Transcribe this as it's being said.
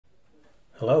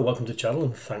Hello, welcome to the channel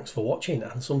and thanks for watching,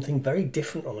 and something very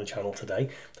different on the channel today.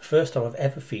 The first time I've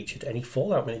ever featured any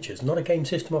Fallout miniatures. Not a game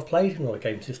system I've played, not a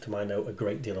game system I know a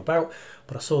great deal about,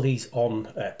 but I saw these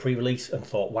on pre-release and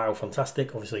thought, wow,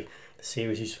 fantastic. Obviously the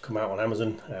series used to come out on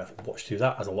Amazon. I've watched through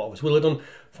that, as a lot of us will have done.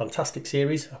 Fantastic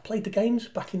series. I played the games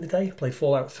back in the day. I played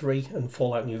Fallout 3 and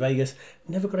Fallout New Vegas.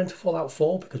 Never got into Fallout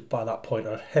 4 because by that point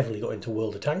I'd heavily got into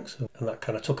World of Tanks, and that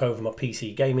kind of took over my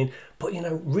PC gaming. But you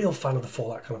know, real fan of the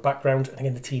Fallout kind of background. And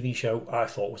again, the TV show I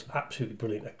thought was absolutely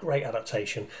brilliant. A great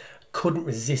adaptation. Couldn't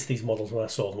resist these models when I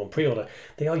saw them on pre-order.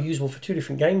 They are usable for two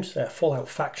different games, Fallout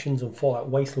Factions and Fallout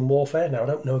Wasteland Warfare. Now, I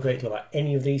don't know a great deal about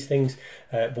any of these things,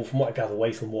 but from what I gather,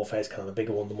 Wasteland Warfare is kind of the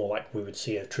bigger one, the more like we would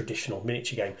see a traditional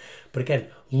miniature game. But again,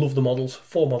 love the models,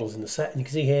 4 models in the set, and you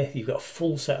can see here, you've got a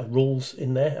full set of rules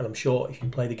in there, and I'm sure if you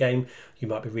play the game, you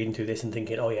might be reading through this and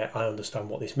thinking, oh yeah, I understand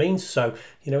what this means. So,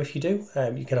 you know, if you do,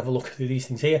 you can have a look through these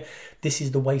things here. This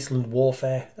is the Wasteland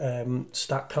Warfare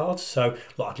stat cards. So,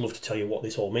 look, I'd love to tell you what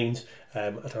this all means.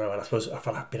 I don't know, and I suppose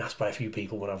I've been asked by a few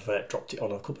people when I've dropped it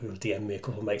on. A couple of people DM'd me, a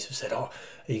couple of mates have said, oh,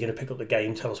 are you going to pick up the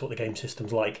game? Tell us what the game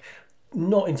system's like.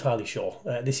 Not entirely sure.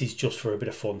 This is just for a bit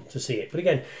of fun to see it. But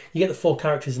again, you get the 4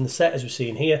 characters in the set, as we're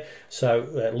seeing here.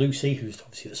 So Lucy, who's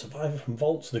obviously the survivor from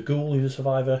Vaults, the Ghoul, who's a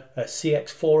survivor,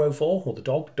 CX404, or the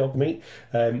dog meat,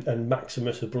 and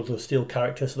Maximus, the Brother of Steel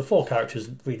character. So the 4 characters,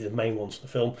 really the main ones in the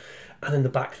film. And then the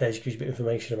back there gives you a bit of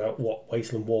information about what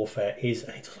Wasteland Warfare is,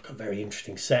 and it does look a very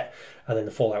interesting set. And then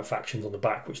the Fallout Factions on the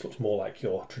back, which looks more like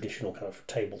your traditional kind of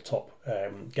tabletop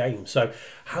game. So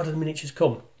how do the miniatures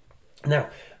come?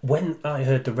 Now, when I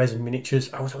heard the resin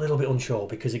miniatures, I was a little bit unsure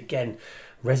because, again,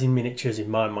 resin miniatures in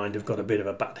my mind have got a bit of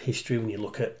a bad history. When you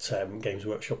look at Games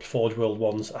Workshop's Forge World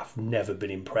ones, I've never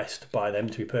been impressed by them,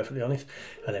 to be perfectly honest.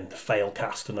 And then the fail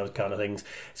cast and those kind of things,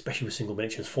 especially with single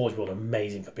miniatures. Forge World,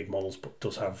 amazing for big models, but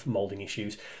does have moulding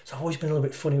issues. So I've always been a little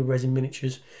bit funny with resin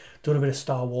miniatures. Done a bit of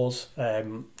Star Wars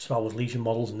Legion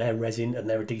models, and they're resin and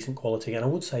they're a decent quality. And I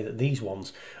would say that these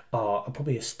ones are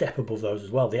probably a step above those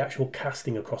as well. The actual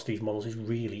casting across these models is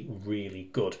really, really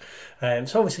good.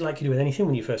 So obviously, like you do with anything,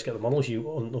 when you first get the models, you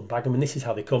unbag them, and this is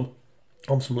how they come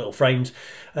on some little frames.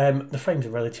 The frames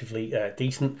are relatively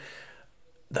decent.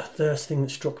 The first thing that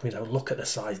struck me, though, look at the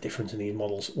size difference in these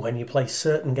models. When you play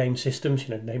certain game systems,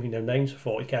 you know, naming no names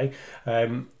for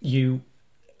 40k, you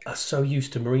are so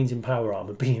used to Marines in power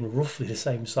armor being roughly the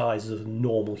same size as a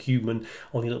normal human,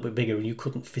 only a little bit bigger, and you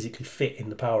couldn't physically fit in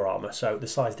the power armor. So the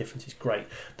size difference is great.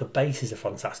 The bases are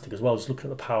fantastic as well. Just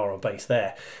looking at the power armor base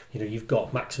there, you know, you've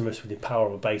got Maximus with the power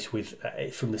armor base with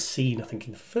from the scene, I think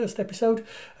in the first episode,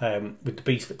 with the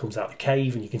beast that comes out of the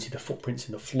cave, and you can see the footprints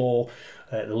in the floor.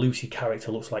 The Lucy character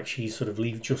looks like she's sort of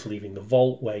just leaving the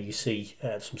vault, where you see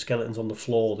some skeletons on the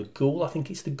floor. The Ghoul, I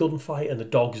think it's the gunfight, and the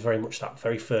dog's very much that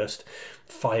very first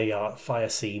fire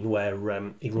scene where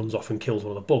he runs off and kills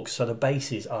one of the bugs. So the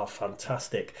bases are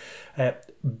fantastic.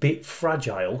 Bit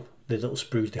fragile, the little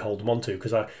sprues they hold them onto,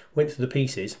 because I went through the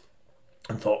pieces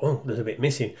and thought, oh, there's a bit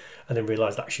missing, and then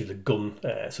realised actually the gun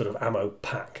sort of ammo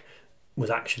pack was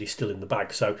actually still in the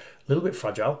bag. So a little bit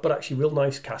fragile, but actually real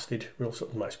nice casted, real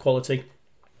sort of nice quality.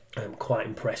 I'm quite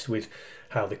impressed with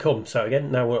how they come. So again,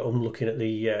 now I'm looking at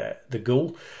the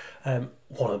Ghoul.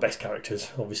 One of the best characters,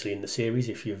 obviously, in the series.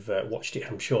 If you've watched it,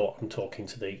 I'm sure I'm talking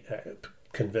to the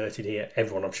converted here.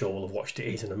 Everyone, I'm sure, will have watched it.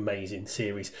 It is an amazing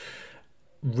series.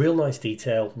 Real nice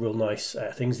detail, real nice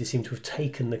things. They seem to have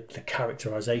taken the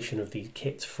characterization of these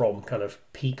kits from kind of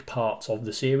peak parts of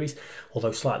the series,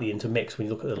 although slightly intermixed. When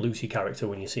you look at the Lucy character,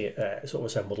 when you see it sort of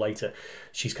assembled later,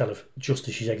 she's kind of just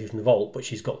as she's exiting the vault, but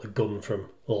she's got the gun from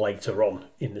later on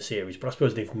in the series. But I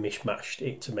suppose they've mishmashed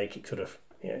it to make it sort of,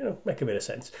 you know, make a bit of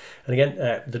sense. And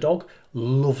again, the dog,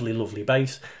 lovely, lovely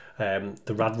base.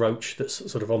 The rad roach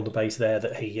that's sort of on the base there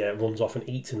that he runs off and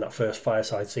eats in that first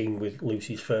fireside scene with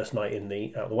Lucy's first night in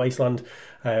the out of the wasteland.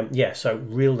 Yeah, so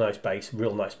real nice base,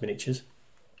 real nice miniatures.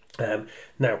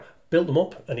 Now, built them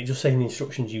up, and it just saying in the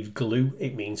instructions use glue.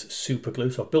 It means super glue.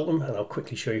 So I've built them, and I'll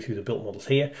quickly show you through the built models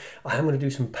here. I am going to do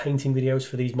some painting videos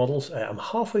for these models. I'm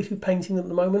halfway through painting them at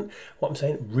the moment. What I'm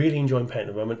saying, really enjoying painting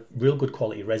at the moment. Real good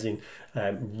quality resin.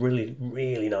 Really,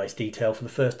 really nice detail. For the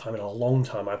first time in a long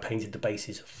time, I painted the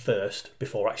bases first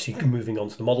before actually moving on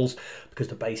to the models, because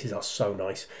the bases are so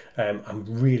nice. I'm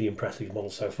really impressed with these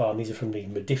models so far, and these are from the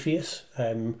Modiphius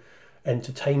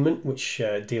Entertainment, which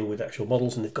deal with actual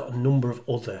models, and they've got a number of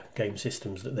other game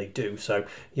systems that they do. So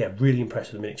yeah, really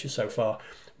impressed with the miniatures so far.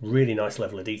 Really nice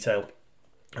level of detail.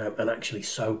 And actually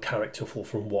so characterful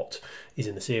from what is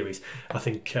in the series. I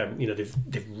think you know,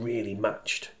 they've really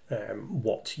matched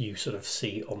what you sort of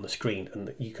see on the screen,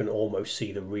 and you can almost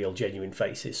see the real genuine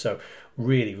faces. So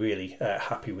really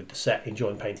happy with the set,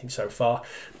 enjoying painting so far.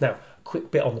 Now,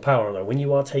 quick bit on the power on though, when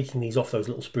you are taking these off those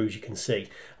little sprues, you can see,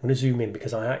 I'm going to zoom in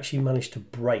because I actually managed to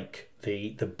break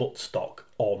the buttstock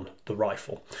on the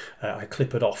rifle. I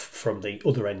clip it off from the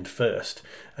other end first,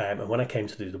 and when I came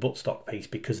to do the buttstock piece,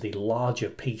 because the larger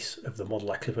piece of the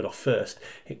model I clip it off first,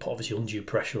 it put obviously undue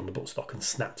pressure on the buttstock and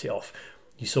snapped it off.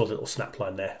 You saw the little snap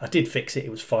line there. I did fix it,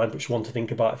 it was fine, but just one to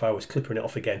think about if I was clipping it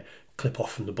off again, clip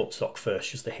off from the buttstock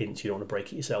first, just a hint, you don't want to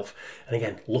break it yourself. And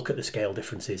again, look at the scale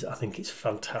differences. I think it's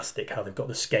fantastic how they've got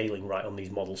the scaling right on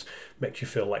these models, makes you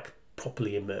feel like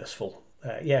properly immersive.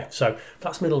 Yeah, so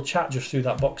that's my little chat just through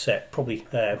that box set. Probably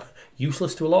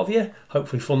useless to a lot of you,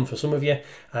 hopefully fun for some of you,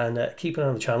 and keep an eye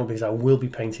on the channel because I will be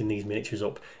painting these miniatures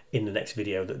up in the next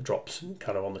video that drops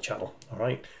kind of on the channel. All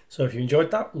right, so if you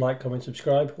enjoyed that, like, comment,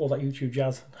 subscribe, all that YouTube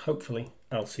jazz. Hopefully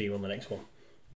I'll see you on the next one.